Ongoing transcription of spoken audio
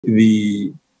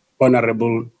the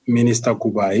Honorable Minister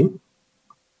Kubayi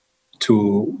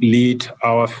to lead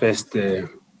our first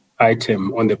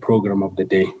item on the program of the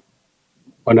day.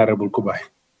 Honorable Kubayi.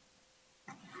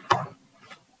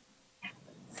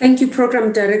 Thank you,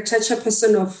 Program Director,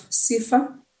 Chairperson of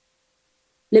SIFA.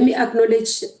 Let me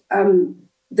acknowledge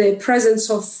the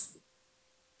presence of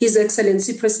His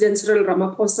Excellency President Cyril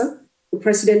Ramaphosa, the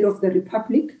President of the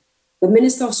Republic, the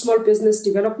Minister of Small Business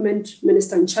Development,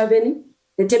 Minister Nchabeni,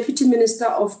 the Deputy Minister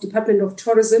of Department of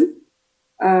Tourism,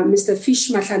 Mr. Fish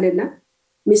Mahlalela,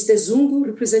 Mr. Zungu,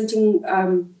 representing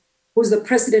who's the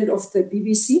President of the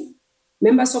BBC,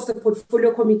 members of the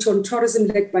Portfolio Committee on Tourism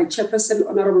led by Chairperson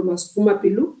Honorable Masbuma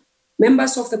Pilu,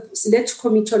 members of the Select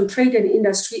Committee on Trade and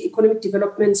Industry, Economic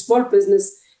Development, Small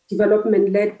Business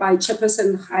Development led by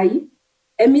Chairperson Hai,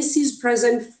 MECs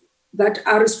present that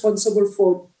are responsible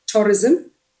for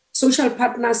tourism, social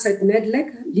partners at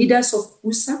NEDLEC, leaders of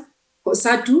USA,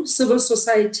 COSATU, civil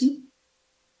society,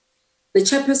 the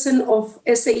Chairperson of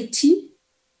SAT,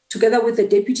 together with the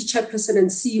Deputy Chairperson and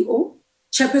CEO,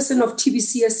 Chairperson of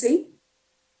TBCSA,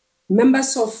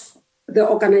 members of the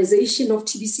organization of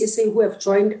TBCSA who have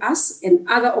joined us and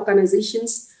other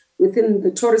organizations within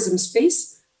the tourism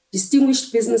space,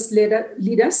 distinguished business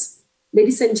leaders,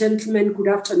 ladies and gentlemen, good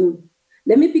afternoon.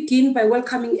 Let me begin by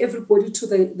welcoming everybody to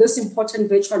this important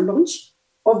virtual launch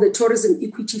of the Tourism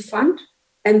Equity Fund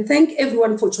and thank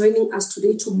everyone for joining us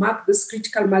today to mark this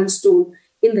critical milestone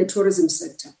in the tourism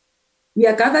sector. We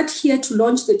are gathered here to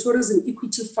launch the Tourism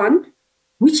Equity Fund,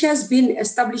 which has been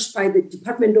established by the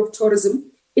Department of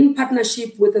Tourism in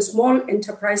partnership with a small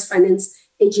enterprise finance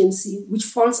agency, which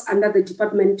falls under the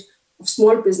Department of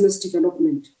Small Business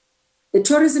Development. The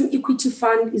Tourism Equity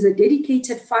Fund is a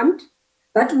dedicated fund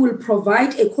that will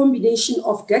provide a combination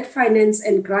of debt finance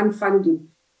and grant funding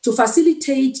to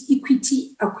facilitate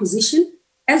equity acquisition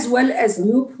as well as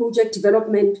new project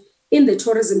development in the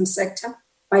tourism sector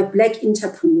by Black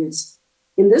entrepreneurs.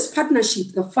 In this partnership,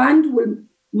 the fund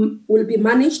will be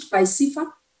managed by SIFA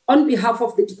on behalf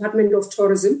of the Department of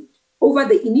Tourism over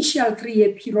the initial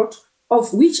 3-year period,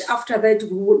 of which after that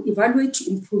we will evaluate to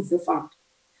improve the fund.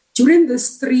 During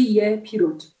this 3-year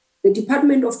period, the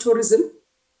Department of Tourism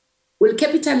will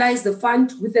capitalize the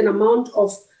fund with an amount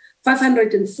of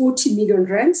 540 million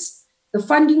rands. The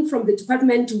funding from the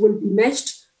department will be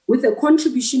matched with a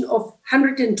contribution of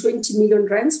 120 million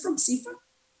rands from SIFA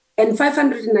and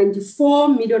 594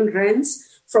 million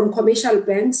rands from commercial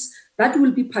banks that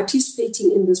will be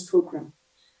participating in this program.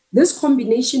 This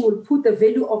combination will put the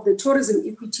value of the Tourism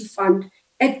Equity Fund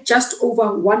at just over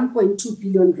 1.2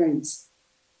 billion rands.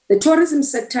 The tourism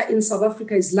sector in South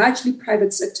Africa is largely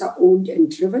private sector owned and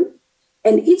driven,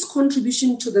 and its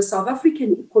contribution to the South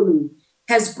African economy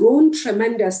has grown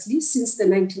tremendously since the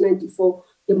 1994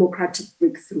 democratic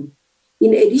breakthrough.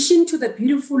 In addition to the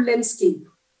beautiful landscape,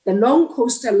 the long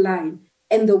coastal line,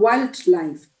 and the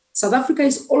wildlife, South Africa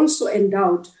is also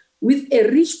endowed with a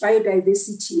rich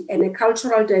biodiversity and a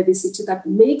cultural diversity that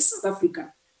makes South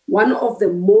Africa one of the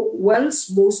world's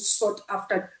most sought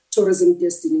after tourism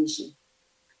destinations.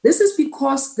 This is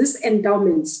because these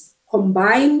endowments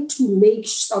combine to make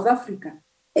South Africa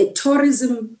a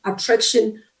tourism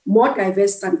attraction more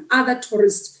diverse than other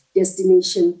tourist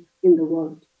destinations in the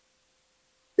world.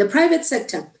 The private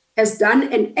sector has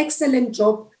done an excellent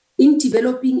job in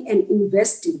developing and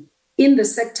investing in the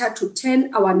sector to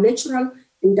turn our natural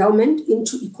endowment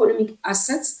into economic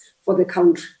assets for the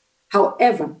country.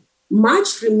 However,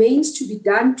 much remains to be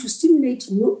done to stimulate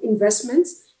new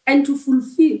investments and to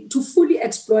fully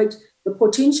exploit the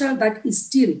potential that is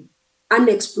still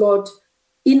unexplored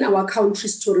in our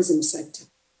country's tourism sector.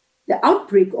 The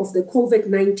outbreak of the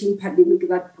COVID-19 pandemic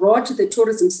that brought the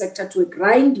tourism sector to a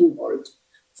grinding halt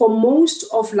for most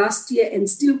of last year and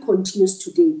still continues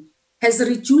today has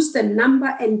reduced the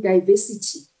number and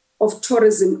diversity of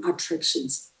tourism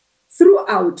attractions.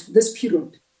 Throughout this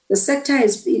period, the sector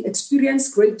has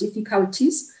experienced great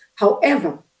difficulties.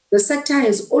 However, the sector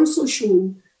has also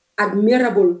shown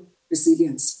admirable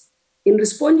resilience. In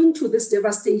responding to this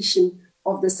devastation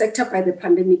of the sector by the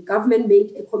pandemic, government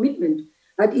made a commitment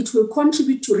that it will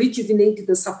contribute to rejuvenate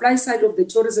the supply side of the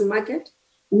tourism market.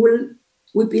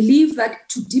 We believe that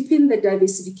to deepen the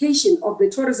diversification of the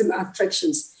tourism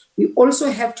attractions, we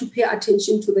also have to pay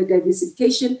attention to the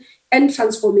diversification and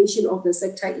transformation of the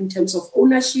sector in terms of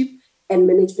ownership and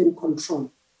management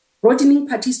control. Broadening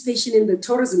participation in the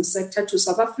tourism sector to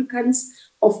South Africans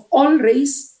of all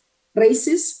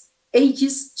races,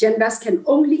 ages, genders can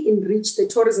only enrich the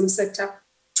tourism sector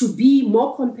to be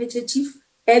more competitive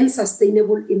and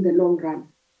sustainable in the long run.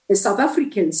 As South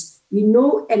Africans, we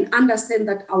know and understand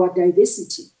that our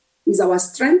diversity is our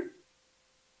strength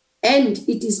And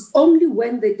it is only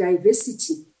when the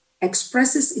diversity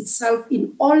expresses itself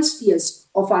in all spheres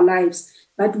of our lives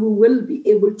that we will be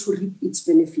able to reap its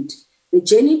benefit. The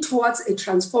journey towards a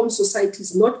transformed society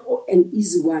is not an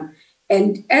easy one.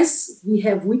 And as we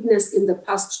have witnessed in the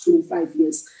past 25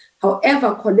 years,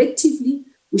 however, collectively,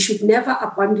 we should never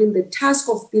abandon the task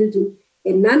of building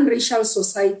a non-racial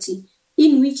society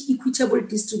in which equitable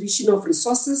distribution of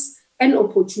resources and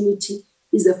opportunity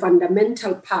is a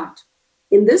fundamental part.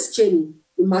 In this journey,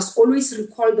 we must always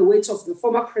recall the words of the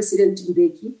former President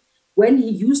Mbeki when he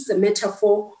used the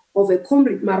metaphor of a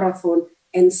comrade marathon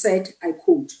and said, I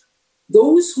quote,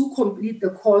 "Those who complete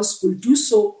the course will do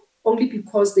so only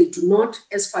because they do not,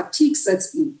 as fatigue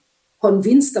sets in,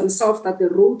 convince themselves that the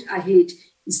road ahead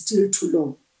is still too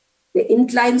long. The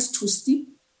inclines too steep,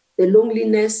 the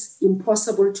loneliness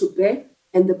impossible to bear,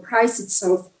 and the price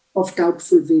itself of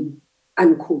doubtful value,"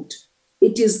 unquote.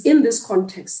 It is in this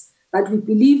context that we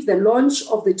believe the launch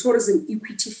of the Tourism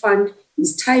Equity Fund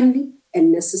is timely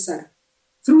and necessary.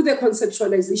 Through the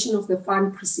conceptualization of the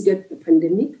fund preceded the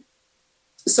pandemic,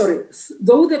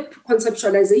 though the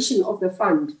conceptualization of the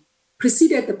fund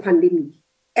preceded the pandemic,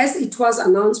 as it was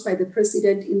announced by the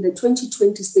President in the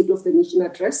 2020 State of the Nation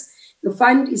address, the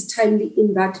fund is timely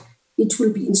in that it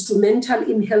will be instrumental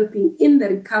in helping in the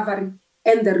recovery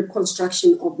and the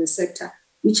reconstruction of the sector,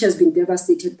 which has been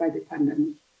devastated by the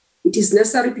pandemic. It is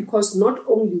necessary because not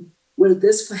only will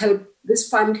this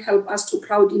fund help us to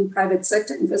crowd in private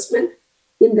sector investment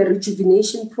in the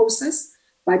rejuvenation process,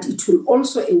 but it will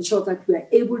also ensure that we are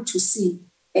able to see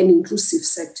an inclusive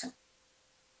sector.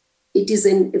 It is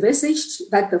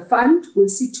envisaged that the fund will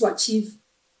seek to achieve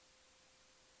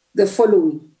the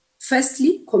following.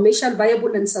 Firstly, commercial,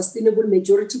 viable, and sustainable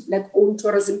majority Black-owned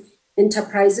tourism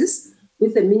enterprises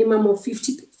with a minimum of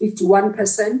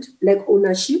 51% Black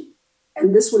ownership,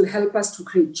 and this will help us to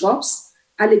create jobs,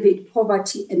 alleviate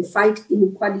poverty, and fight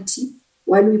inequality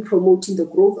while we're promoting the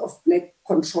growth of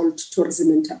Black-controlled tourism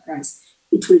enterprise.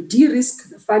 It will de-risk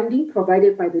the funding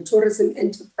provided by the tourism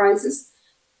enterprises.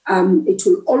 It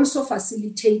will also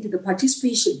facilitate the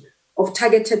participation of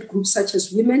targeted groups such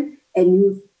as women and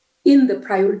youth in the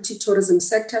priority tourism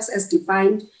sectors as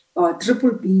defined by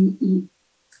BBBE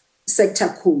sector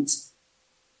codes.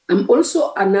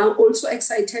 I'm now also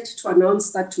excited to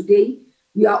announce that today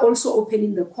we are also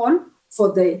opening the call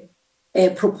for the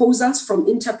proposals from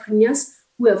entrepreneurs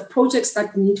who have projects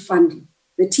that need funding.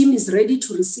 The team is ready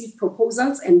to receive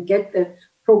proposals and get the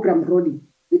program rolling.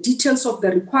 The details of the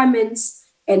requirements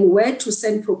and where to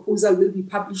send proposal will be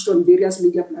published on various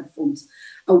media platforms.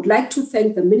 I would like to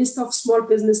thank the Minister of Small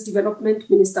Business Development,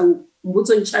 Minister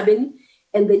Mmamoloko,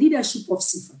 and the leadership of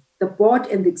SIFA, the board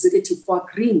and the executive for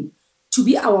agreeing to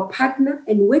be our partner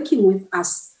and working with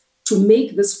us to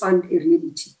make this fund a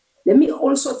reality. Let me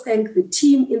also thank the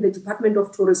team in the Department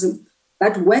of Tourism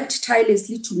that worked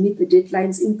tirelessly to meet the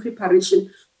deadlines in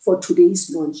preparation for today's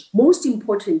launch. Most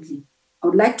importantly, I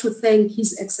would like to thank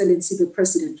His Excellency the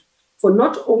President for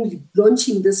not only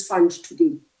launching this fund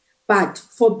today, but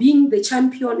for being the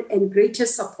champion and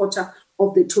greatest supporter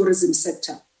of the tourism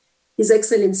sector. His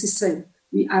Excellency said,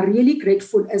 we are really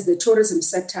grateful as the tourism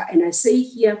sector, and I say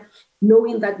here,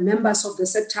 knowing that members of the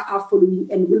sector are following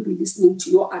and will be listening to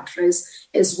your address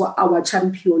as our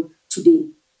champion today.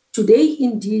 Today,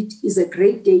 indeed, is a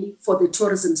great day for the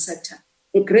tourism sector,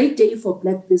 a great day for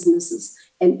Black businesses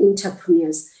and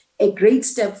entrepreneurs, a great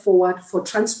step forward for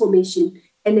transformation,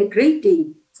 and a great day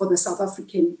for the South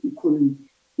African economy.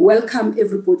 Welcome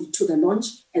everybody to the launch,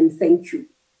 and thank you.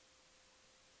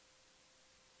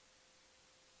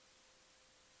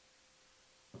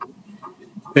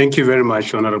 Thank you very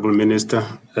much, Honorable Minister.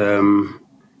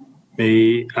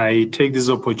 May I take this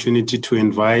opportunity to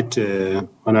invite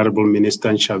Honorable Minister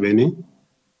Nchabeni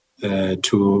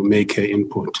to make her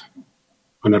input.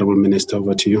 Honorable Minister,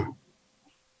 over to you.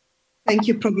 Thank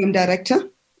you, Program Director.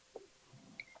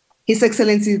 His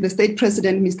Excellency, the State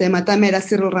President, Mr.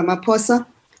 Cyril Ramaphosa,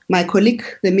 my colleague,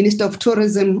 the Minister of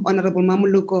Tourism, Honorable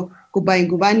Mmamoloko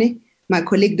Kubayi-Ngubane, my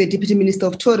colleague, the Deputy Minister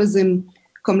of Tourism,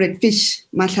 Comrade Fish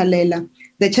Mahlalela,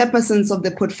 the chairpersons of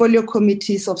the portfolio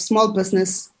committees of small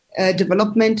business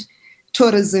development,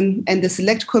 tourism, and the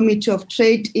select committee of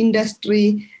trade,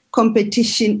 industry,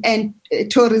 competition, and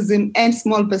tourism and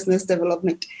small business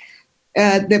development.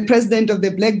 The president of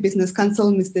the Black Business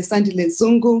Council, Mr. Sandile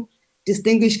Zungu,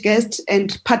 distinguished guests,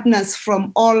 and partners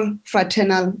from all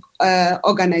fraternal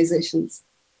organizations.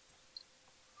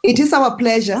 It is our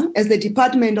pleasure as the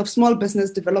Department of Small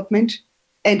Business Development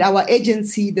and our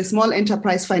agency, the Small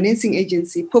Enterprise Financing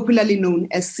Agency, popularly known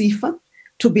as SIFA,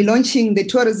 to be launching the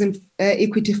Tourism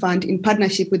Equity Fund in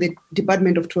partnership with the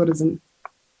Department of Tourism.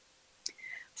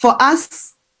 For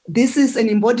us, this is an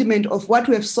embodiment of what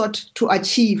we have sought to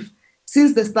achieve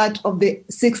since the start of the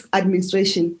 6th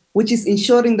administration, which is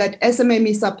ensuring that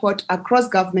SMME support across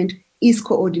government is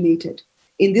coordinated.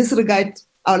 In this regard,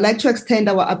 I would like to extend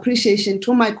our appreciation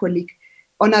to my colleague,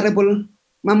 Honorable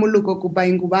Mmamoloko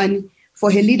Kubayi-Ngubane,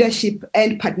 for her leadership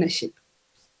and partnership.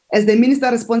 As the minister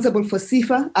responsible for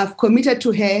SIFA, I've committed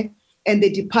to her and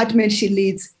the department she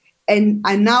leads, and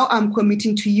now I'm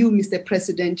committing to you, Mr.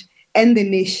 President, and the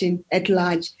nation at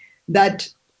large, that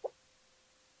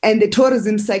and the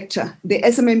tourism sector, the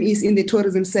SMMEs in the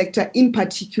tourism sector in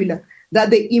particular, that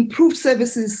the improved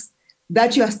services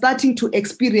that you are starting to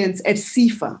experience at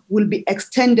SIFA will be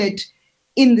extended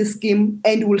in the scheme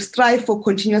and will strive for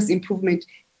continuous improvement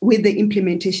with the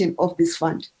implementation of this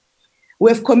fund.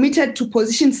 We have committed to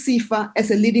position SIFA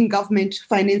as a leading government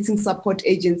financing support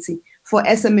agency for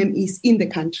SMMEs in the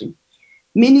country,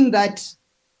 meaning that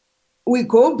we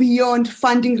go beyond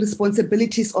funding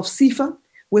responsibilities of SIFA.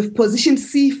 We've positioned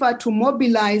SIFA to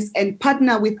mobilize and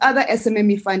partner with other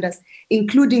SMME funders,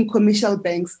 including commercial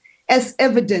banks, as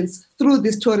evidenced through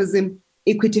this Tourism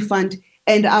Equity Fund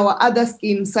and our other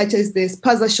schemes, such as the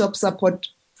Spaza Shop Support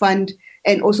Fund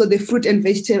and also the Fruit and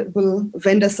Vegetable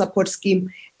Vendor Support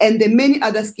Scheme, and the many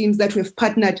other schemes that we've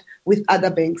partnered with other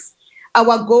banks.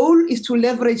 Our goal is to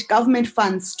leverage government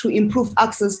funds to improve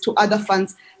access to other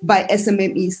funds by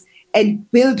SMMEs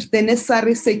and build the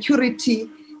necessary security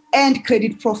and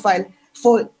credit profile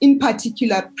for, in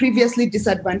particular, previously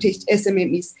disadvantaged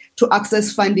SMMEs to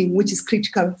access funding, which is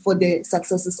critical for the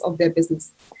successes of their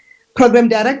business. Program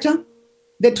Director,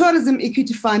 the Tourism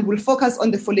Equity Fund will focus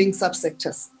on the following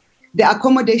subsectors. The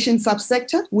accommodation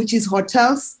subsector, which is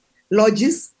hotels,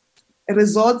 lodges,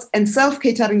 resorts, and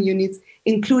self-catering units,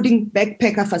 including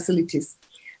backpacker facilities.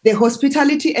 The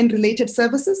hospitality and related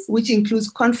services, which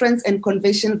includes conference and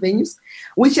convention venues,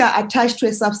 which are attached to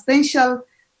a substantial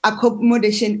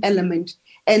accommodation element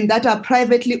and that are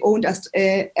privately owned as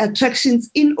attractions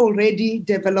in already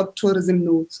developed tourism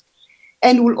nodes.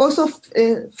 And we'll also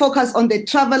focus on the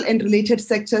travel and related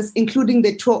sectors, including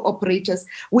the tour operators,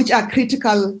 which are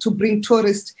critical to bring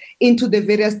tourists into the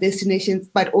various destinations,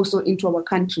 but also into our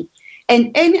country. And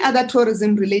any other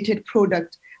tourism-related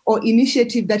product or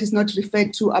initiative that is not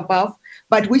referred to above,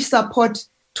 but which support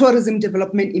tourism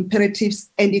development imperatives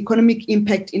and economic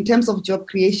impact in terms of job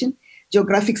creation,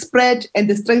 geographic spread, and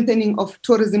the strengthening of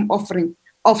tourism offering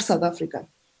of South Africa.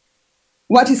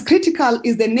 What is critical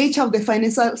is the nature of the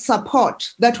financial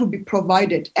support that will be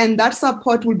provided, and that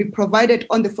support will be provided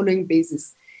on the following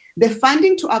basis. The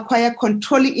funding to acquire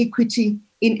controlling equity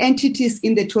in entities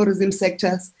in the tourism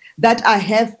sectors that I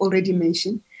have already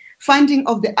mentioned, funding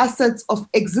of the assets of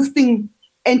existing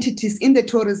entities in the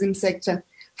tourism sector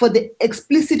for the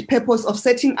explicit purpose of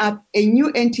setting up a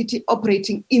new entity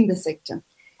operating in the sector,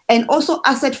 and also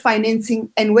asset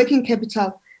financing and working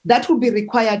capital that will be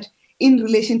required in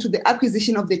relation to the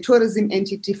acquisition of the tourism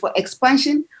entity for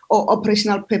expansion or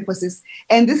operational purposes.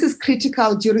 And this is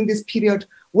critical during this period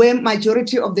where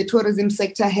majority of the tourism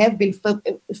sector have been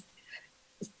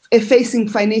facing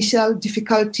financial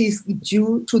difficulties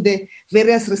due to the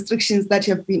various restrictions that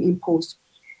have been imposed.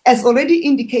 As already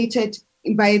indicated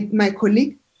by my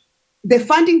colleague, the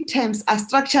funding terms are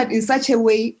structured in such a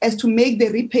way as to make the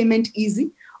repayment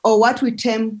easy, or what we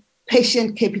term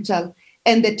patient capital,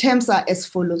 and the terms are as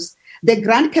follows. The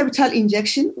grant capital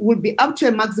injection will be up to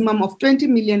a maximum of 20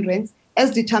 million rands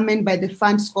as determined by the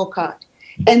fund scorecard.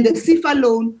 And the SIFA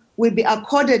loan will be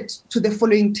accorded to the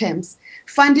following terms.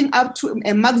 Funding up to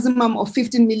a maximum of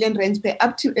 15 million rands per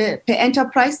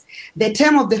enterprise. The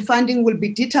term of the funding will be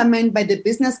determined by the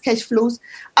business cash flows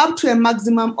up to a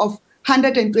maximum of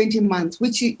 120 months,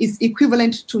 which is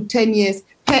equivalent to 10 years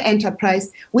per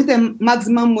enterprise, with a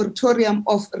maximum moratorium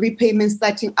of repayment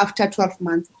starting after 12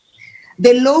 months.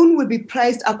 The loan will be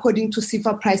priced according to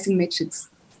SIFA pricing metrics.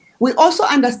 We also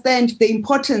understand the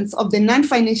importance of the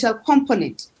non-financial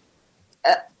component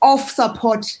of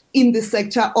support in the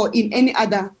sector or in any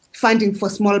other funding for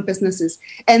small businesses.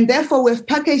 And therefore, we've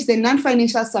packaged the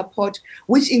non-financial support,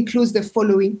 which includes the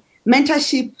following: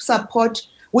 mentorship support,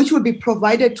 which will be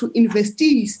provided to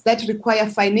investees that require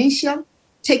financial,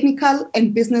 technical,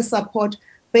 and business support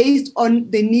based on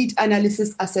the need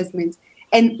analysis assessment,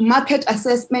 and market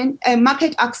assessment and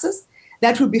market access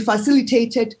that will be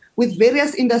facilitated with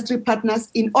various industry partners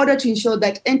in order to ensure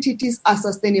that entities are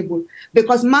sustainable.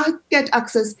 Because market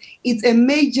access is a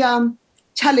major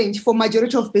challenge for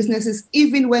majority of businesses,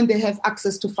 even when they have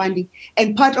access to funding.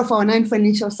 And part of our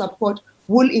non-financial support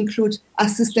will include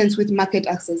assistance with market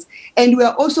access. And we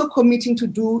are also committing to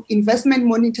do investment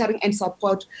monitoring and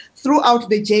support throughout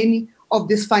the journey of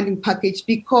this funding package,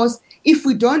 because If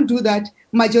we don't do that,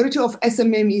 majority of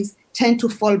SMMEs tend to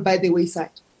fall by the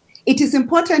wayside. It is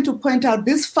important to point out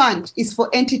this fund is for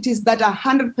entities that are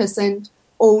 100%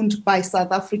 owned by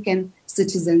South African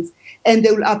citizens, and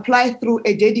they will apply through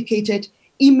a dedicated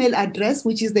email address,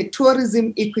 which is the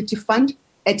Tourism Equity Fund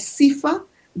at sifa.org.za.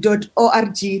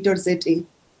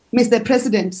 Mr.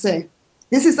 President, sir,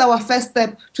 this is our first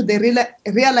step to the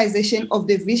realization of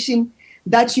the vision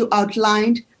that you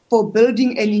outlined for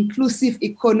building an inclusive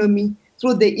economy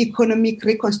through the Economic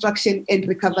Reconstruction and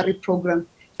Recovery Program.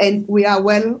 And we are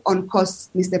well on course,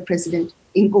 Mr. President.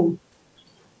 Ingo.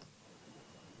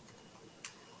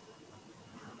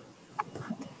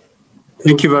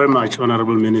 Thank you very much,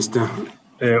 Honorable Minister.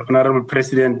 Honorable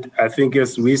President, I think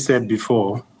as we said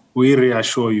before, we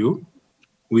reassure you.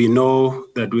 We know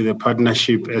that with a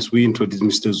partnership, as we introduced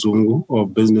Mr. Zungu,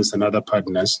 of business and other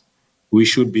partners, we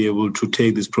should be able to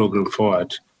take this program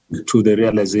forward to the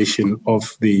realization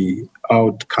of the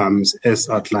outcomes as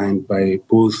outlined by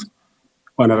both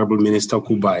Honorable Minister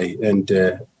Kubayi and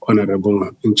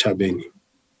Honorable Ntshabeni.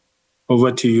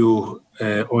 Over to you,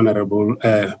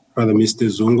 Mr.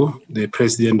 Zungu, the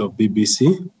President of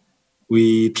BBC.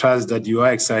 We trust that you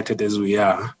are excited as we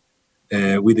are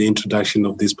with the introduction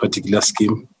of this particular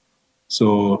scheme.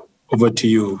 So over to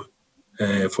you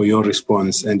for your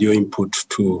response and your input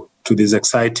to this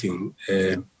exciting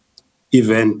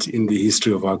event in the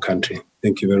history of our country.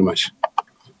 Thank you very much.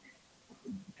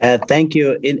 Thank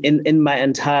you. In my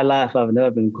entire life, I've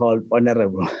never been called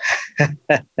honorable.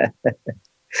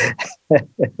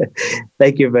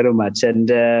 Thank you very much. And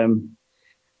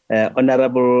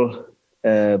Honorable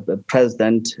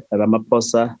President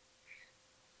Ramaphosa,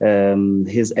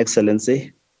 His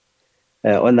Excellency,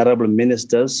 Honorable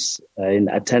Ministers in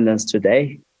attendance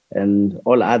today, and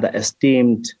all other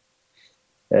esteemed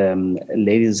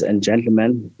ladies and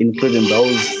gentlemen, including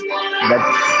those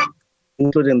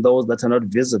that are not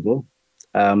visible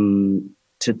to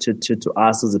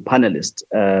us as a panelist.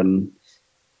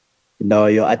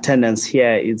 Your attendance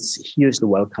here is hugely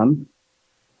welcome.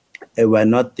 We're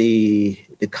not the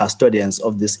custodians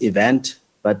of this event,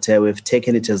 but we've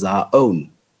taken it as our own.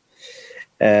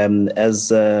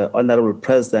 As Honorable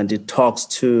President, it talks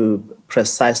to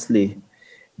precisely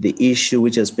the issue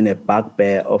which has been a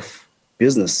bugbear of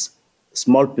business,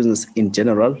 small business in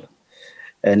general,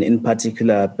 and in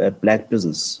particular, Black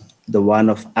business, the one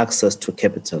of access to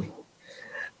capital.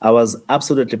 I was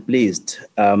absolutely pleased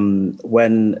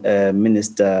when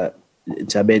Minister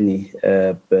Ntshabeni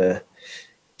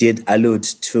did allude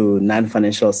to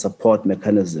non-financial support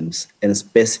mechanisms and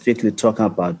specifically talking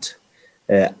about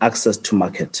access to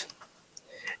market,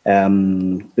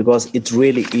 because it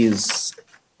really is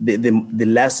the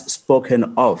less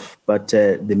spoken of, but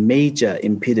the major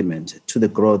impediment to the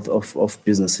growth of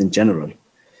business in general.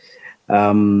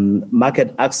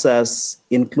 Market access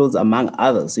includes, among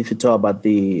others, if you talk about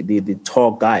the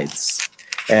tour guides,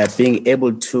 being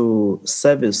able to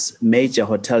service major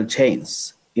hotel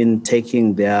chains in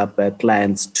taking their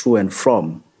clients to and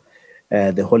from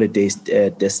the holiday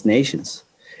destinations.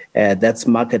 That's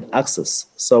market access.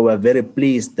 So we're very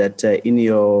pleased that in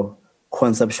your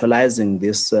conceptualizing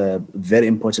this very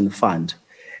important fund,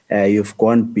 you've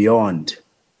gone beyond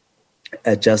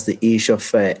just the issue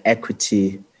of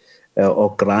equity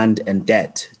or grant and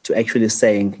debt to actually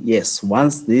saying, yes,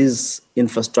 once these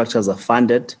infrastructures are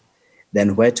funded,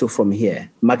 then where to from here?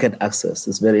 Market access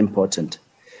is very important.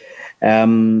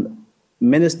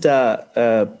 Minister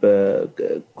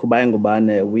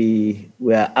Kubayi-Ngubane, we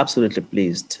are absolutely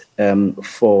pleased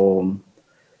for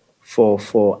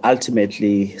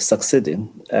ultimately succeeding.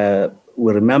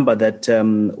 We remember that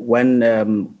when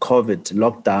COVID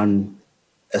lockdown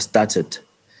started,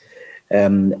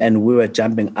 and we were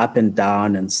jumping up and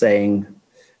down and saying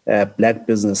Black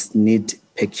business need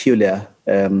peculiar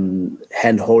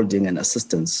hand-holding and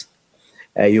assistance.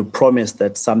 You promised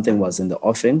that something was in the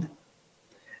offing.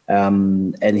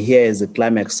 And here is the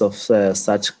climax of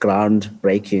such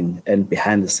groundbreaking and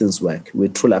behind-the-scenes work. We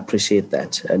truly appreciate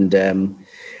that. And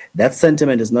that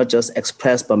sentiment is not just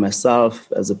expressed by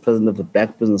myself as the president of the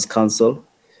Black Business Council.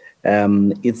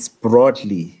 It's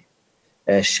broadly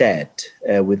shared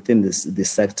within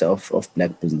this sector of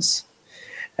Black business.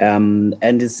 And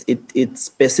it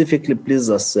specifically pleases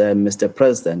us, Mr.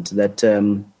 President, that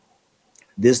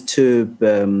these two,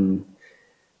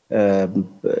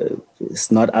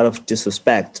 it's not out of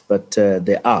disrespect, but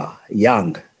they are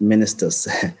young ministers,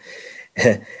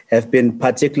 have been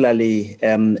particularly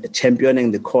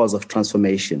championing the cause of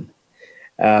transformation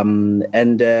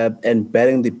and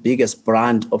bearing the biggest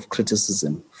brand of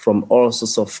criticism from all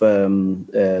sorts of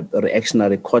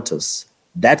reactionary quarters.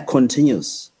 That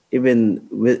continues even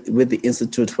with the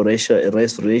Institute for Race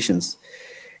Relations,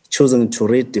 choosing to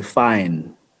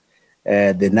redefine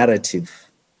the narrative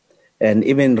and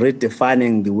even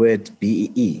redefining the word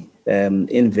BEE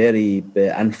in very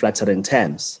unflattering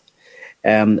terms,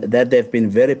 that they've been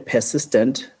very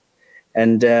persistent,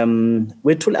 and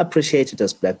we truly appreciate it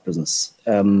as Black business.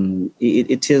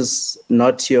 It is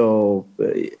not your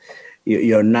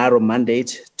narrow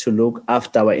mandate to look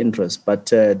after our interests, but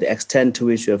the extent to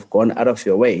which you have gone out of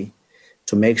your way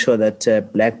to make sure that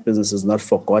Black business is not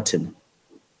forgotten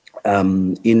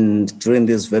during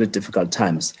these very difficult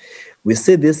times. We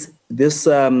see this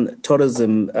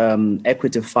tourism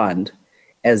equity fund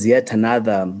as yet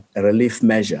another relief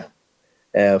measure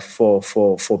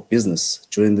for business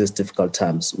during these difficult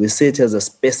times. We see it as a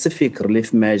specific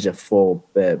relief measure for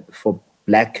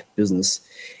Black business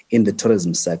in the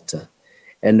tourism sector,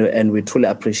 and we truly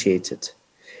appreciate it.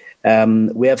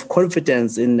 We have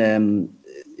confidence in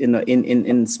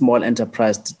small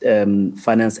enterprise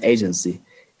finance agency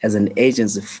as an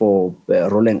agency for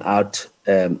rolling out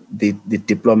the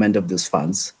deployment of these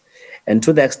funds, and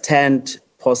to the extent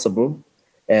possible,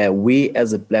 we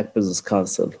as a Black Business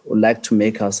Council would like to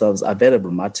make ourselves available,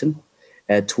 Martin,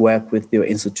 to work with your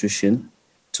institution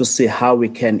to see how we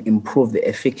can improve the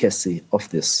efficacy of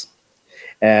this.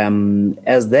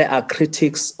 As there are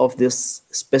critics of these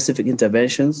specific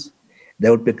interventions,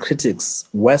 there would be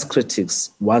worse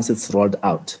critics once it's rolled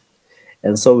out.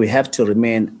 And so we have to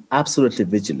remain absolutely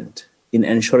vigilant in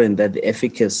ensuring that the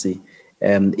efficacy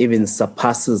even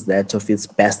surpasses that of its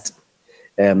best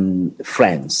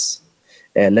friends,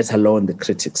 let alone the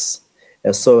critics.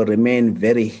 So remain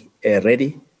very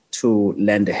ready to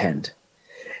lend a hand.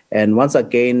 And once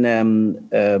again,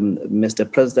 Mr.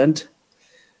 President,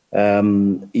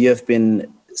 you have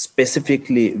been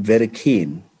specifically very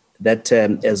keen that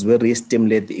as we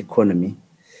re-stimulate the economy,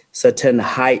 certain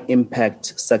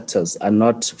high-impact sectors are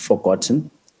not forgotten.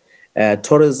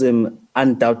 Tourism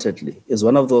undoubtedly is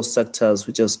one of those sectors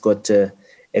which has got a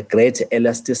great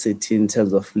elasticity in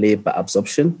terms of labor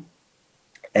absorption,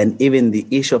 and even the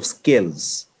issue of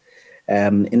skills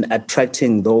in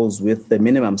attracting those with the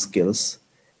minimum skills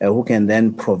who can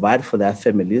then provide for their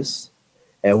families,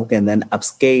 who can then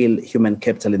upscale human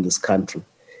capital in this country.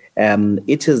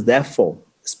 It is therefore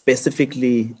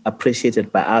specifically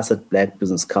appreciated by us at Black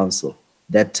Business Council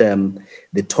that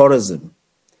the tourism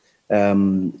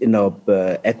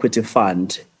equity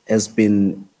fund has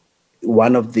been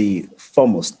one of the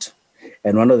foremost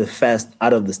and one of the first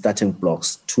out of the starting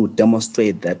blocks to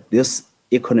demonstrate that this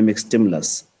economic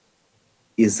stimulus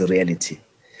is a reality.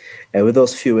 With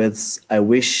those few words, I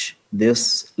wish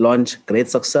this launch great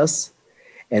success,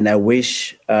 and I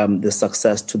wish the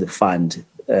success to the fund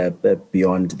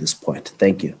beyond this point.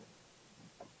 Thank you.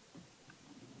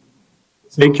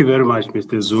 Thank you very much,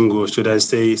 Mr. Zungu. Should I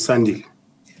say Sandy?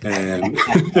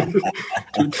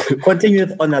 Continue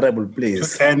with honorable,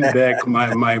 please. To end back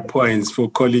my points for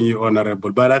calling you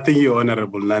honorable, but I think you're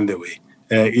honorable nonetheless.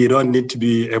 You don't need to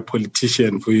be a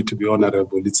politician for you to be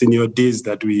honorable. It's in your deeds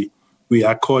that we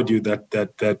accord you the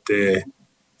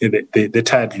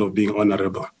title of being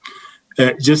honorable.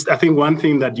 I think one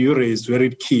thing that you raised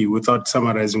very key, without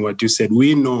summarizing what you said,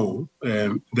 we know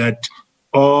that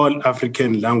all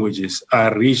African languages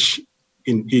are rich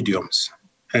in idioms.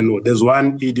 And there's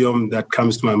one idiom that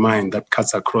comes to my mind that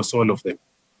cuts across all of them,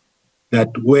 that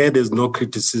where there's no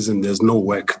criticism, there's no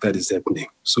work that is happening.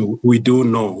 So we do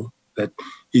know that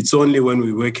it's only when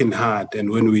we're working hard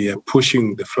and when we are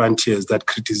pushing the frontiers that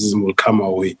criticism will come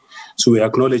our way. So we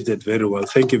acknowledge that very well.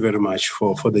 Thank you very much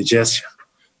for the gesture.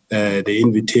 The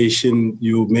invitation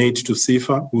you made to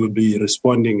SIFA, will be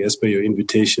responding as per your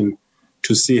invitation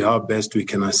to see how best we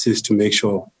can assist to make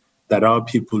sure that our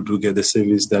people do get the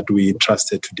service that we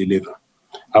entrusted to deliver.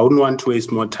 I wouldn't want to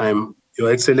waste more time. Your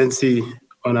Excellency,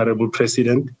 Honorable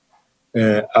President,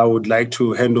 I would like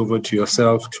to hand over to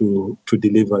yourself to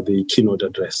deliver the keynote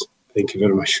address. Thank you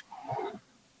very much.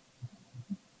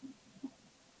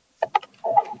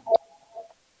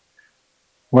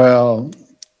 Well,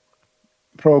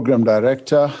 Program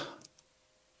Director,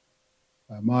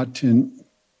 Martin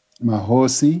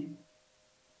Mahosi,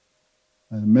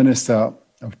 Minister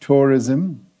of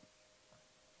Tourism,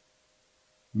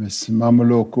 Ms.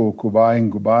 Mmamoloko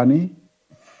Kubayi-Ngubane,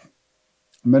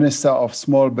 Minister of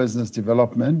Small Business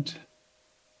Development,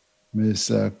 Ms.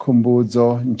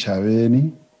 Kumbuzo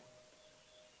Nchaweni,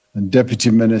 and Deputy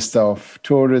Minister of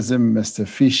Tourism, Mr.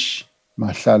 Fish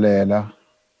Mahlalela,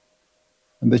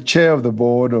 and the Chair of the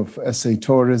Board of SA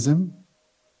Tourism,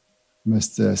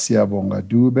 Mr. Siyabonga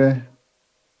Dube,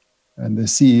 and the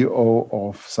CEO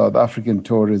of South African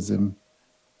Tourism,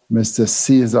 Mr.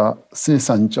 Caesar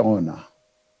Sisanchona.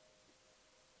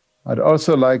 I'd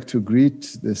also like to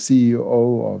greet the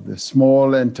CEO of the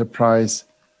Small Enterprise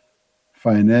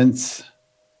Finance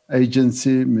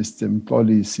Agency, Mr.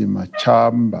 Mxolisi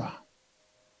Machamba,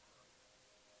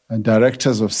 and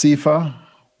directors of SIFA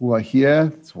who are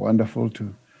here. It's wonderful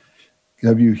to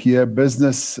have you here,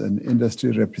 business and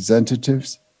industry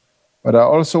representatives. But I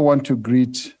also want to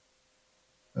greet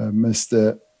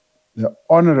the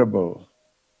Honorable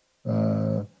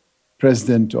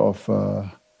President of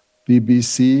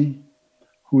BBC,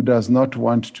 who does not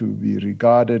want to be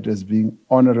regarded as being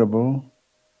honorable,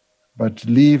 but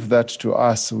leave that to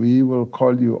us. We will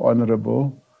call you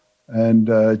honorable, and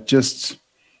just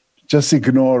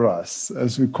ignore us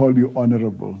as we call you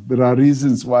honorable. There are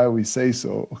reasons why we say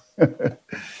so.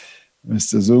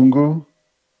 Mr. Zungu,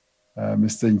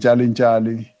 Mr.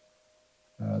 Njali,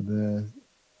 the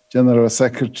General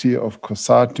Secretary of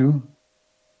COSATU,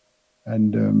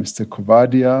 and Mr.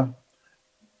 Kubadia,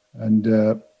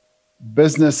 and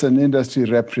business and industry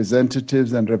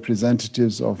representatives and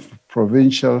representatives of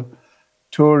provincial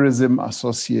tourism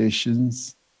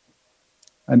associations,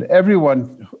 and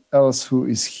everyone else who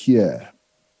is here.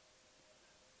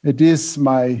 It is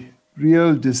my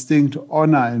real distinct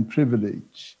honor and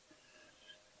privilege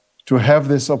to have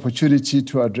this opportunity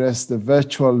to address the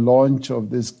virtual launch of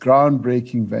this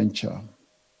groundbreaking venture,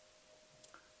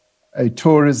 a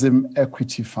tourism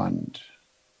equity fund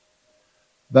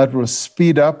that will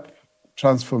speed up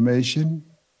transformation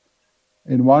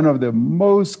in one of the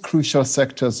most crucial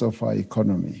sectors of our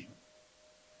economy.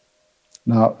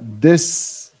 Now,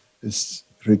 this is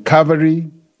recovery,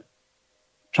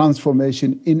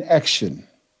 transformation in action.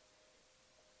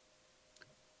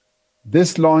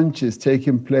 This launch is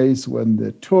taking place when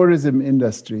the tourism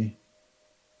industry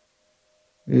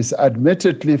is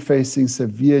admittedly facing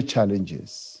severe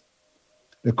challenges.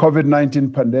 The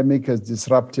COVID-19 pandemic has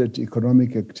disrupted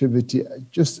economic activity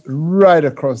just right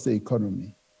across the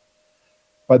economy.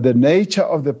 But the nature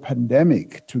of the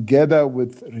pandemic, together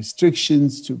with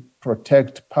restrictions to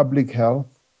protect public health,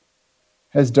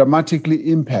 has dramatically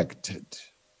impacted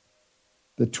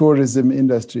the tourism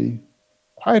industry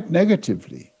quite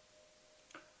negatively.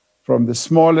 From the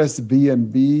smallest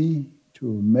B&B to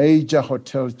major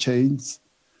hotel chains,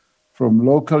 from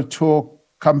local tour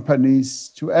companies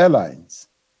to airlines.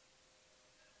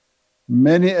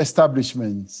 Many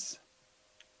establishments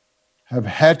have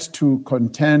had to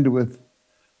contend with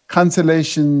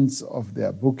cancellations of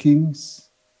their bookings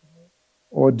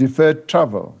or deferred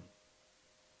travel.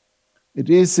 It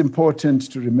is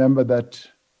important to remember that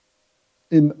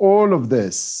in all of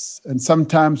this, and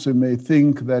sometimes we may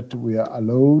think that we are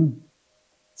alone,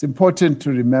 it's important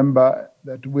to remember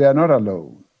that we are not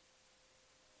alone.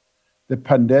 The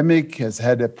pandemic has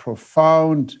had a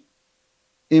profound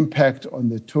impact on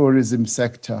the tourism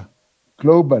sector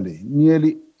globally.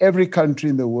 Nearly every country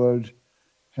in the world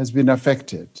has been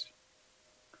affected.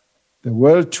 The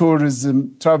World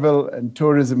Travel and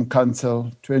Tourism Council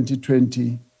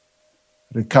 2020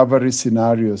 recovery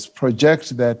scenarios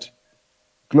project that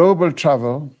global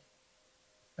travel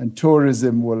and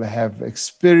tourism will have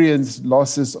experienced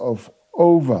losses of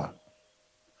over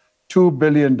 $2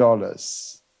 billion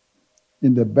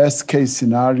in the best case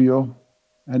scenario,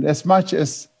 and as much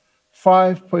as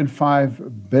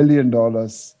 $5.5 billion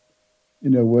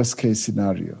in a worst case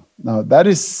scenario. Now, that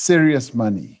is serious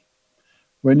money.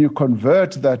 When you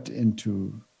convert that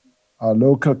into our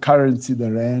local currency,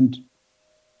 the rand,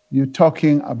 you're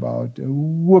talking about a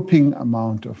whopping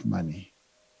amount of money.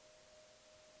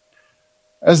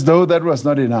 As though that was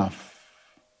not enough,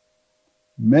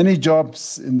 many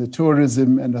jobs in the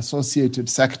tourism and associated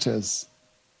sectors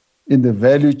in the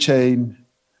value chain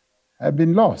have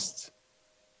been lost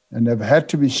and have had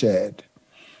to be shared.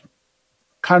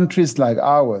 Countries like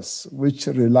ours, which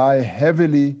rely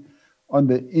heavily on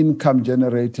the income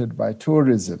generated by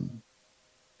tourism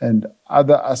and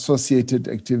other associated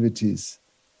activities,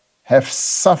 have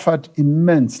suffered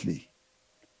immensely.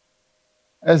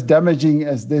 As damaging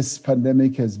as this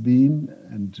pandemic has been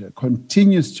and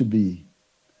continues to be,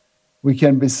 we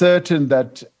can be certain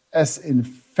that as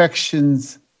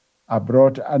infections are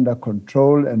brought under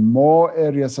control and more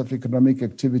areas of economic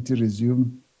activity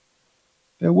resume,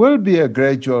 there will be a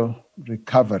gradual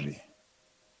recovery.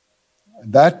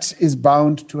 That is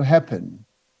bound to happen,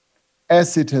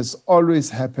 as it has always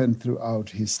happened throughout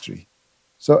history.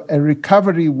 So a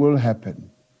recovery will happen.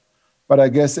 But I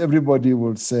guess everybody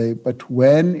will say, but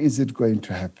when is it going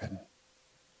to happen?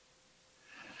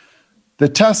 The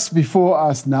task before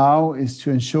us now is to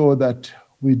ensure that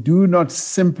we do not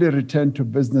simply return to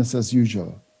business as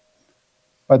usual,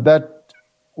 but that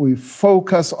we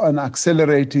focus on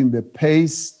accelerating the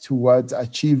pace towards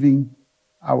achieving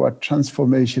our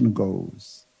transformation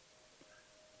goals.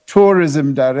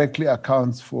 Tourism directly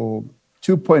accounts for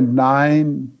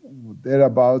 2.9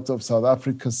 thereabouts of South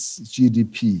Africa's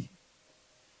GDP,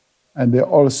 and they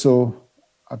also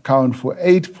account for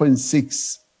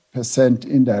 8.6%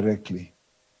 indirectly.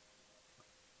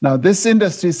 Now, this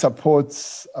industry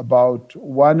supports about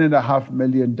 1.5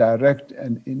 million direct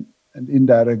and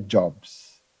indirect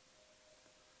jobs.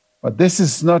 But this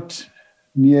is not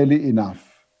nearly enough.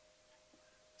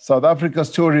 South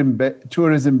Africa's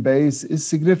tourism base is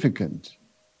significant,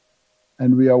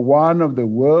 and we are one of the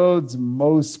world's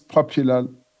most popular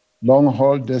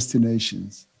long-haul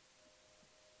destinations.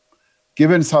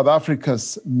 Given South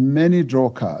Africa's many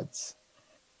drawcards,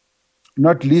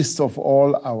 not least of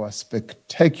all our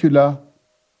spectacular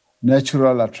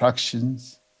natural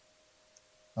attractions,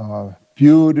 our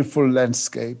beautiful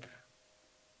landscape,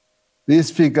 these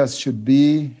figures should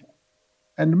be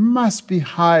and must be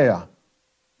higher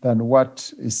than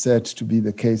what is said to be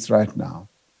the case right now.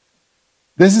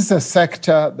 This is a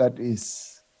sector that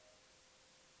is,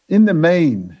 in the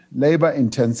main,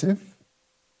 labor-intensive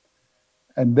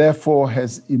and therefore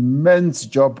has immense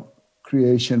job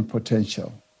creation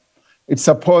potential. It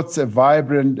supports a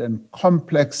vibrant and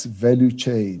complex value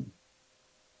chain.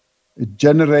 It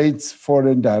generates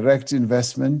foreign direct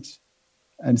investment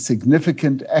and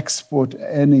significant export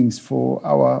earnings for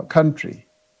our country.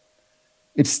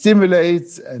 It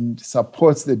stimulates and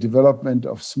supports the development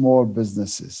of small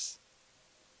businesses.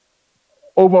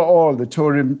 Overall, the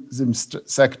tourism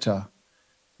sector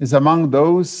is among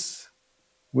those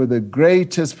with the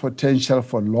greatest potential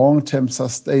for long-term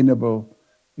sustainable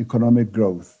economic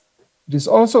growth. It is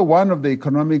also one of the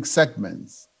economic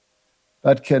segments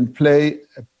that can play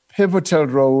a pivotal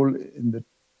role in the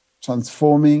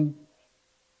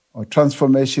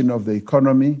transformation of the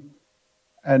economy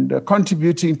and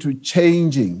contributing to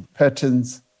changing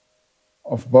patterns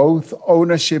of both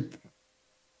ownership,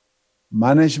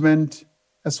 management,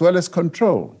 as well as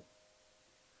control.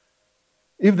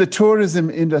 If the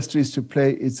tourism industry is to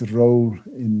play its role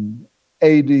in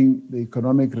aiding the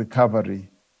economic recovery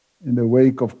in the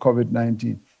wake of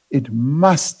COVID-19, it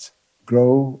must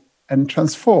grow and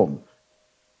transform.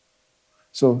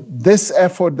 So this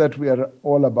effort that we are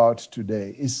all about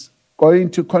today is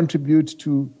going to contribute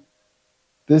to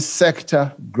this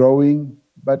sector growing,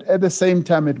 but at the same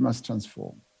time, it must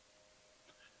transform.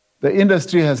 The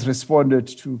industry has responded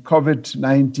to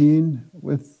COVID-19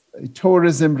 with a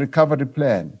tourism recovery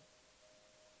plan.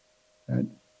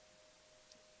 And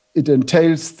it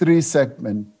entails three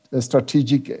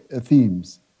strategic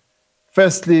themes.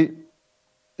 Firstly,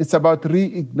 it's about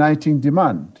reigniting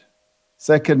demand.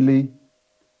 Secondly,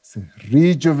 it's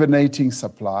rejuvenating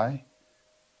supply.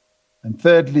 And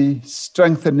thirdly,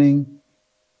 strengthening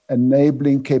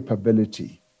enabling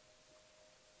capability.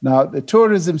 Now, the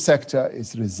tourism sector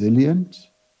is resilient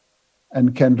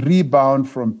and can rebound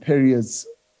from periods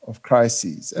of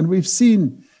crises. And we've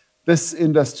seen this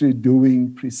industry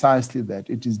doing precisely that.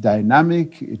 It is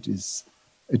dynamic, it is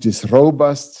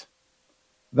robust.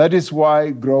 That is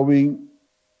why growing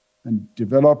and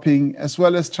developing, as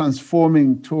well as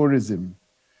transforming tourism,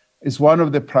 is one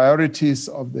of the priorities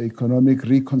of the Economic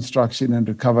Reconstruction and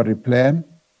Recovery Plan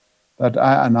that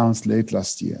I announced late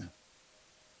last year.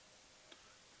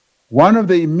 One of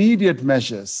the immediate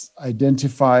measures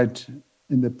identified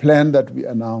in the plan that we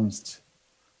announced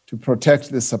to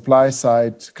protect the supply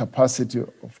side capacity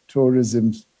of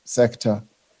tourism sector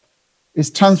is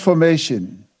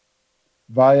transformation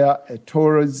via a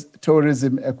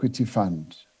tourism equity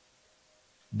fund.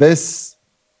 This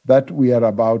that we are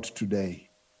about today.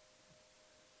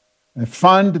 A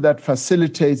fund that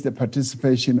facilitates the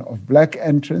participation of Black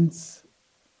entrants,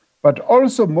 but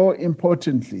also more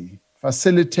importantly,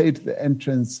 facilitate the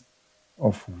entrance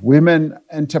of women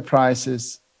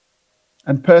enterprises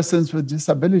and persons with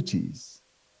disabilities.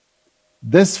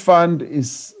 This fund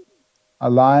is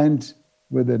aligned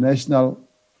with the National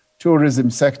Tourism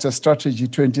Sector Strategy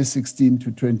 2016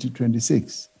 to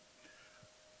 2026,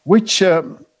 which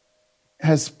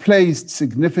has placed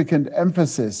significant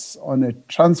emphasis on a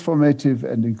transformative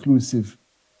and inclusive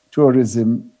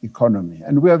tourism economy.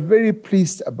 And we are very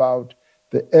pleased about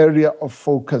the area of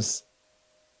focus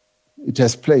it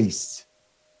has placed.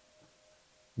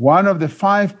 One of the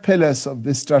 5 pillars of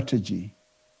this strategy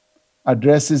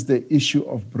addresses the issue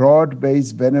of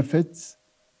broad-based benefits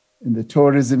in the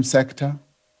tourism sector.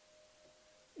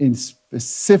 In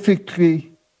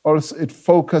specifically, also it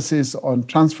focuses on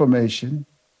transformation,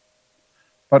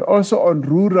 but also on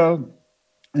rural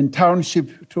and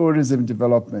township tourism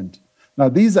development Now,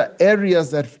 these are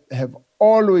areas that have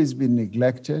always been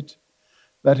neglected,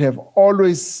 that have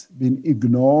always been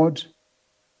ignored,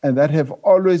 and that have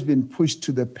always been pushed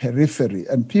to the periphery.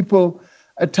 And people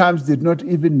at times did not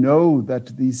even know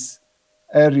that these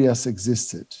areas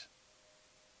existed.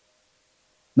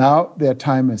 Now their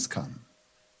time has come.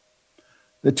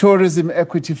 The Tourism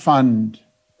Equity Fund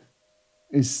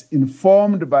is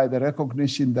informed by the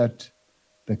recognition that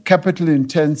the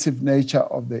capital-intensive nature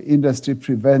of the industry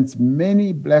prevents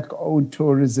many Black-owned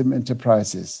tourism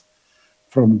enterprises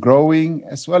from growing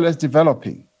as well as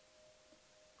developing.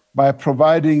 By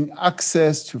providing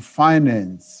access to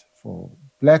finance for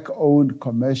Black-owned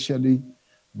commercially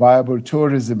viable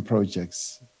tourism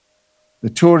projects, the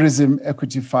Tourism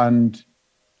Equity Fund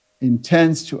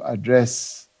intends to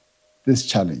address this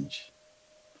challenge.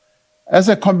 As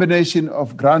a combination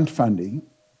of grant funding,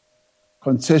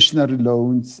 concessionary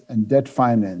loans, and debt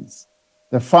finance,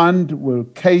 the fund will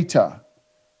cater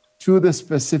to the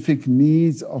specific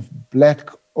needs of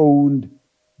Black-owned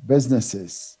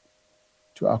businesses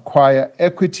to acquire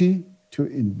equity, to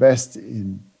invest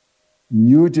in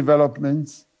new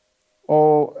developments,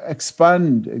 or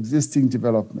expand existing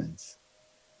developments.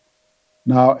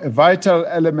 Now, a vital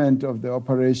element of the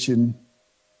operation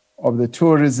of the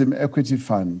Tourism Equity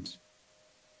Fund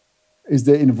is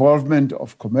the involvement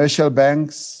of commercial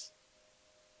banks,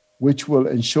 which will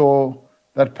ensure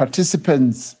that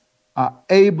participants are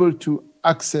able to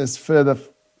access further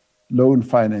loan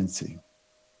financing.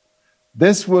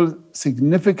 This will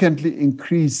significantly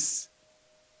increase,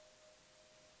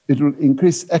 it will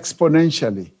increase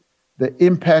exponentially the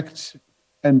impact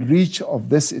and reach of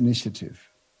this initiative.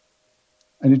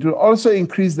 And it will also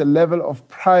increase the level of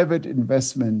private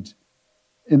investment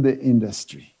in the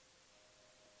industry.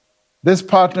 This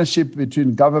partnership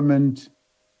between government,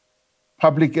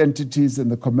 public entities,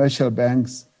 and the commercial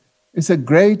banks is a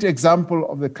great example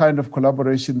of the kind of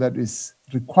collaboration that is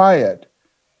required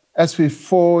as we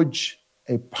forge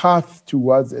a path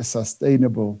towards a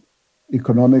sustainable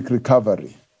economic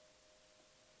recovery.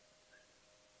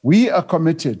 We are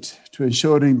committed to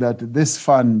ensuring that this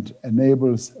fund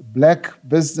enables Black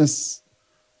business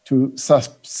to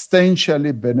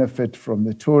substantially benefit from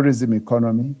the tourism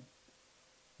economy,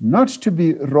 not to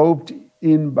be roped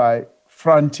in by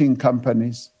fronting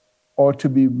companies or to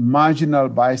be marginal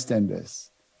bystanders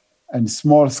and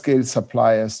small-scale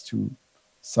suppliers to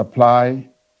supply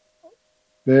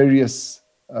various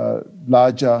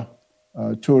larger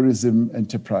tourism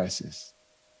enterprises.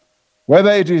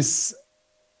 Whether it is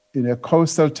in a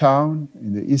coastal town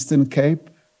in the Eastern Cape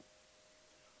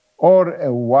or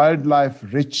a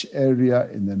wildlife-rich area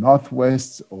in the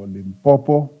Northwest or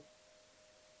Limpopo,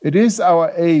 it is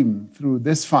our aim through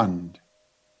this fund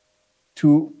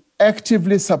to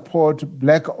actively support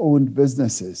Black-owned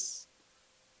businesses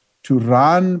to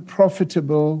run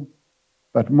profitable,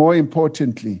 but more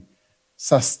importantly,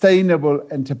 sustainable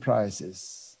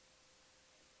enterprises.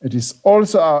 It is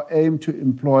also our aim to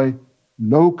employ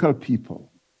local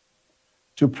people,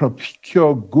 to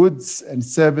procure goods and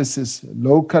services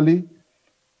locally,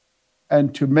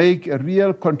 and to make a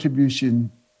real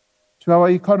contribution to our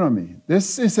economy.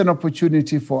 This is an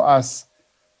opportunity for us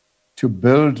to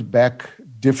build back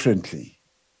differently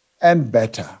and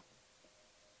better.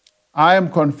 I am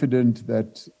confident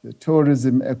that the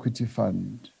Tourism Equity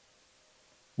Fund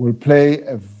will play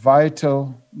a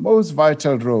most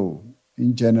vital role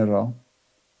in general.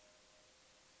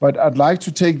 But I'd like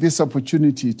to take this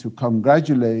opportunity to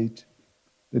congratulate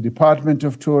the Department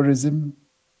of Tourism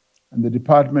and the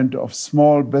Department of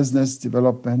Small Business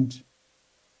Development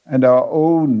and our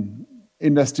own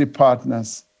industry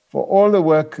partners for all the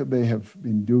work they have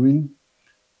been doing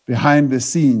behind the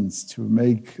scenes to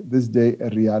make this day a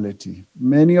reality.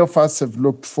 Many of us have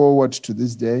looked forward to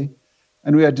this day,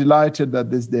 and we are delighted that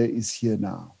this day is here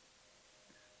now.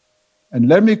 And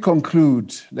let me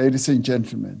conclude, ladies and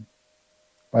gentlemen,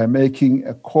 by making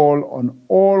a call on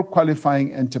all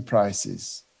qualifying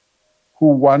enterprises who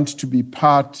want to be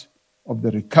part of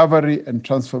the recovery and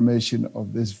transformation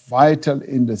of this vital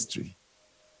industry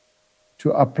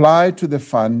to apply to the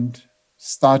fund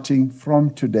starting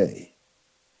from today.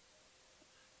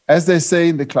 As they say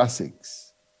in the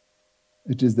classics,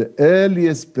 it is the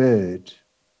earliest bird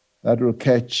that will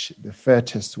catch the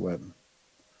fattest worm.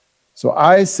 So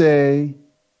I say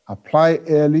apply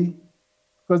early,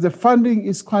 because the funding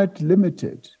is quite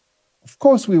limited. Of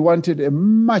course, we wanted a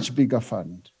much bigger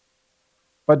fund,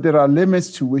 but there are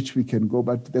limits to which we can go.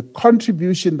 But the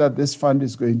contribution that this fund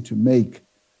is going to make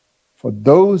for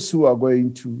those who are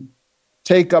going to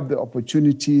take up the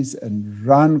opportunities and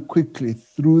run quickly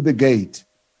through the gate,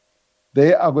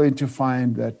 they are going to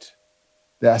find that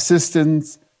the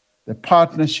assistance, the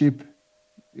partnership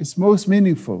is most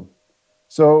meaningful.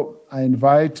 So I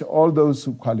invite all those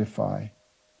who qualify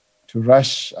to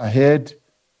rush ahead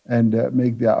and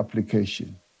make their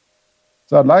application.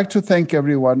 So I'd like to thank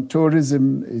everyone.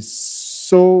 Tourism is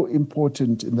so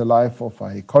important in the life of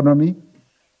our economy.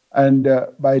 And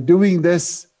by doing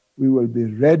this, we will be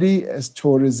ready as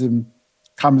tourism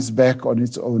comes back on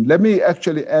its own. Let me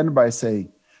actually end by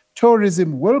saying,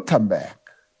 tourism will come back,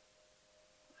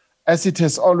 as it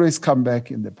has always come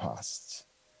back in the past.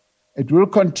 It will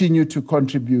continue to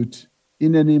contribute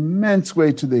in an immense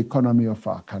way to the economy of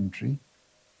our country.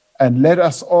 And let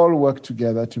us all work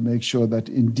together to make sure that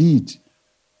indeed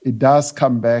it does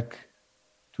come back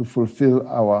to fulfill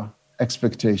our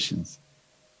expectations.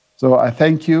 So I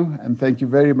thank you, and thank you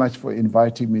very much for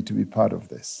inviting me to be part of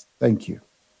this. Thank you.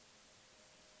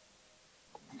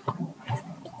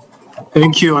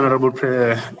 Thank you, Honorable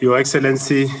Your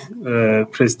Excellency,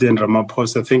 President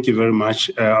Ramaphosa. Thank you very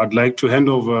much. I'd like to hand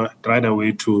over right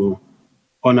away to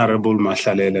Honorable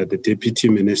Mahlalela, the Deputy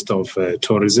Minister of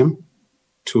Tourism,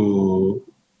 to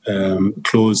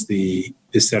close the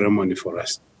ceremony for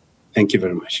us. Thank you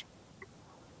very much.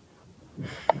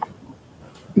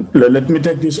 Let me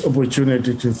take this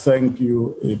opportunity to thank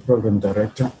you, Program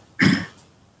Director,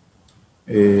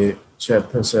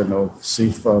 Chairperson of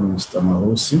SIFA, Mr.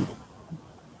 Mahosi.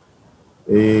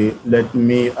 Let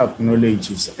me acknowledge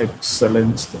His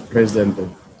Excellency, the President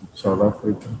of South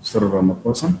Africa, Mr.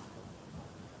 Ramaphosa,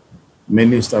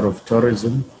 Minister of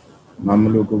Tourism,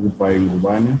 Mmamoloko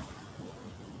Kubayi-Ngubane,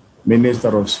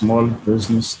 Minister of Small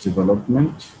Business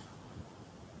Development,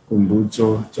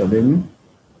 Kumbutso Chaleni,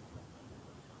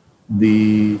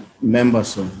 the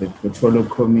members of the Portfolio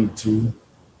Committee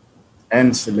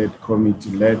and Select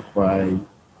Committee led by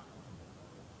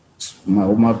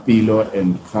Mauma Pilo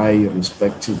and Kai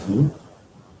respectively,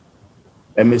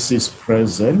 MSCs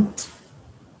present,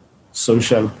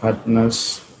 social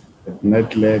partners,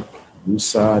 Network,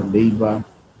 USA, Labour,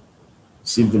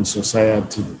 civil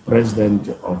society, the President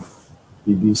of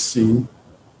BBC,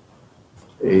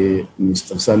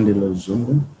 Mr. Sandile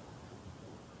Zungu,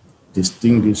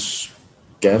 distinguished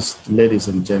guests, ladies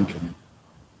and gentlemen.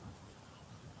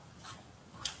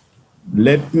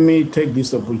 Let me take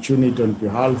this opportunity on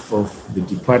behalf of the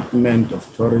Department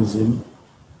of Tourism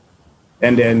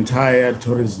and the entire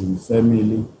tourism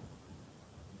family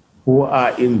who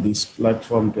are in this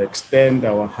platform to extend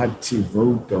our hearty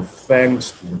vote of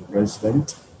thanks to the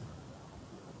President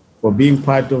for being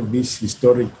part of this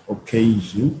historic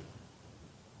occasion,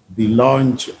 the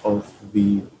launch of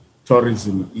the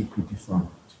Tourism Equity Fund.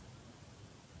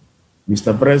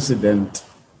 Mr. President,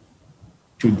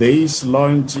 today's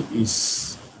launch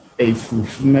is a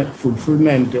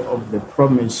fulfillment of the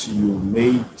promise you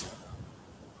made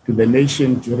to the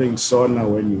nation during SONA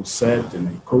when you said, and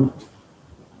I quote,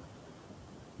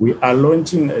 "We are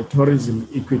launching a tourism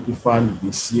equity fund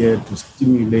this year to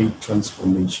stimulate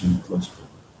transformation prosperity."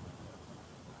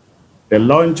 The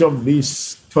launch of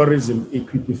this tourism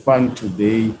equity fund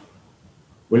today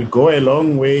will go a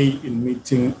long way in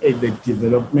meeting the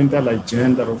developmental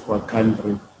agenda of our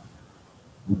country,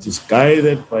 which is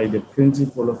guided by the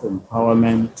principle of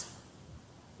empowerment,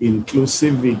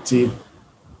 inclusivity,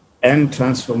 and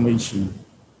transformation,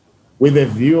 with a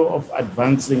view of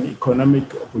advancing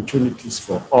economic opportunities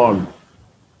for all,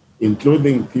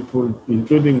 including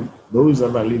those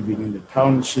that are living in the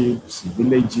townships,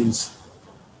 villages,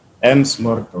 and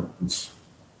small towns.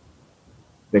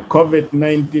 The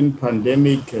COVID-19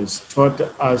 pandemic has taught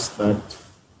us that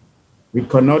we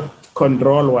cannot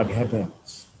control what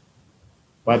happens,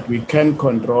 but we can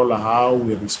control how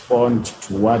we respond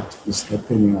to what is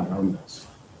happening around us.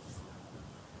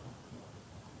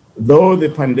 Though the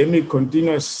pandemic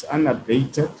continues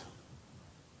unabated,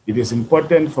 it is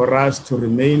important for us to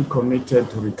remain committed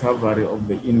to recovery of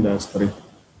the industry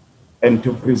and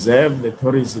to preserve the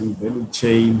tourism value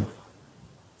chain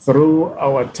through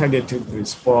our targeted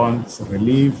response,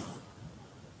 relief,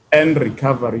 and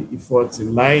recovery efforts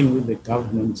in line with the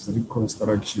government's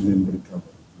reconstruction and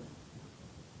recovery.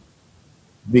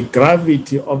 The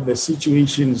gravity of the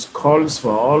situation calls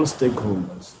for all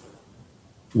stakeholders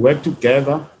to work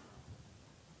together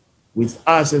with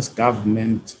us as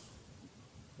government,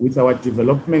 with our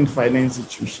development finance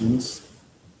institutions,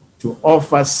 to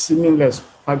offer seamless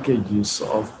packages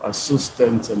of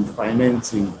assistance and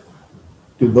financing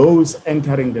to those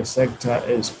entering the sector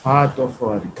as part of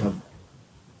our recovery.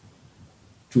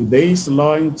 Today's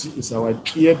launch is our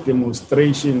clear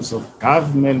demonstrations of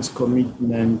government's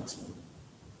commitment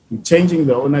to changing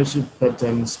the ownership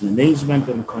patterns, management,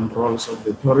 and controls of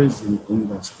the tourism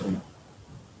industry,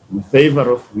 in favor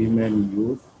of women,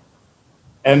 youth,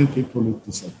 and people with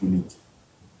disability.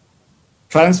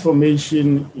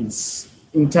 Transformation is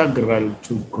integral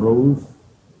to growth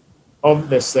of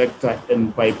the sector,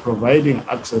 and by providing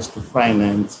access to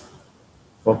finance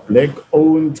for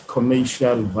Black-owned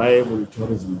commercial viable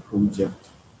tourism projects,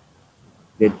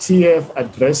 the TF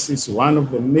addresses one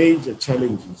of the major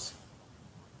challenges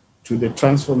to the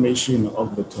transformation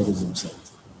of the tourism sector.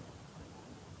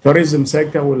 Tourism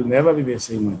sector will never be the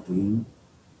same again,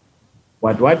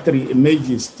 but what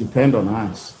re-emerges depend on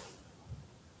us.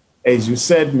 As you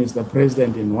said, Mr.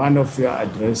 President, in one of your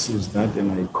addresses that,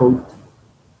 and I quote,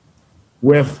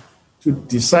 we have to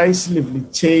decisively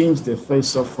change the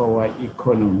face of our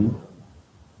economy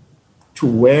to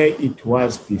where it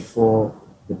was before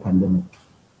the pandemic.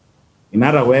 In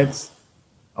other words,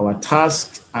 our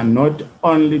tasks are not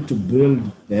only to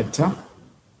build better,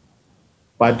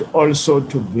 but also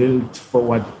to build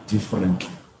forward differently.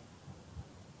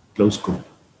 Close quote.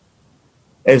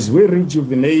 As we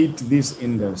rejuvenate this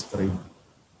industry,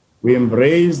 we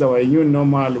embrace our new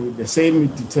normal with the same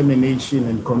determination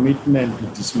and commitment to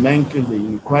dismantle the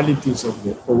inequalities of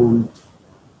the old,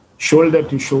 shoulder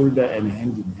to shoulder and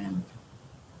hand in hand.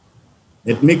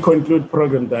 Let me conclude,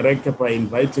 Program Director, by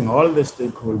inviting all the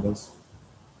stakeholders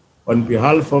on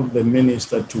behalf of the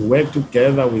Minister to work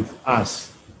together with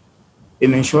us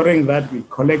in ensuring that we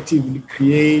collectively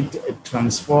create a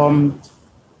transformed,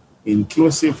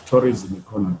 inclusive tourism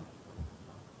economy.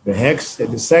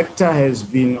 The sector has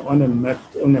been on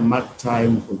a marked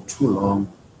time for too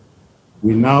long.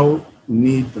 We now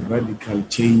need radical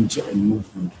change and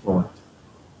movement forward.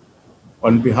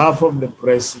 On behalf of the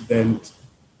President,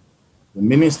 the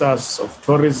Ministers of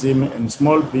Tourism and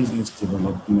Small Business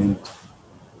Development,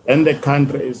 and the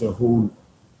country as a whole,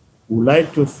 we would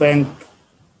like to thank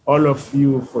all of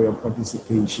you for your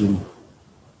participation,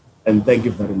 and thank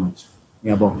you very much.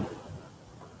 Ngiyabonga.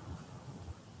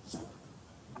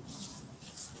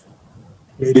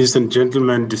 Ladies and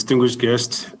gentlemen, distinguished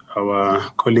guests, our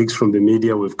colleagues from the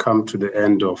media, we've come to the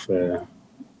end of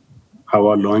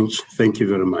our launch. Thank you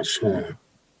very much.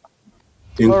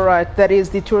 All right, that is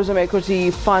the Tourism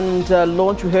Equity Fund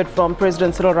launch. We heard from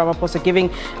President Cyril Ramaphosa giving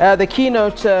the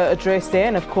keynote address there.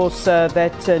 And of course,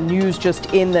 that news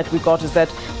just in that we got is that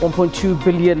 1.2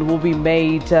 billion will be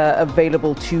made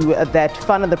available to that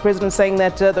fund. And the president saying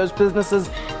that those businesses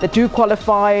that do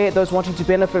qualify, those wanting to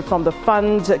benefit from the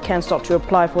fund, can start to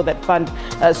apply for that fund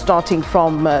starting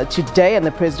from today. And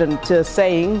the president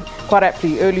saying quite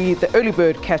aptly, the early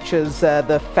bird catches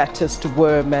the fattest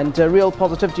worm, and real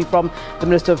positivity from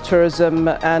the Minister of Tourism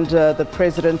and the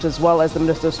President, as well as the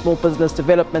Minister of Small Business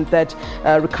Development, that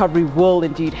recovery will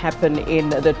indeed happen in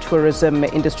the tourism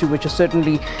industry, which has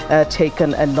certainly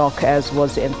taken a knock, as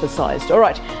was emphasized. All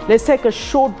right, let's take a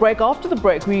short break. After the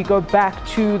break, we go back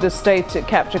to the State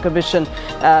Capture Commission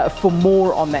for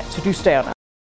more on that. So do stay on.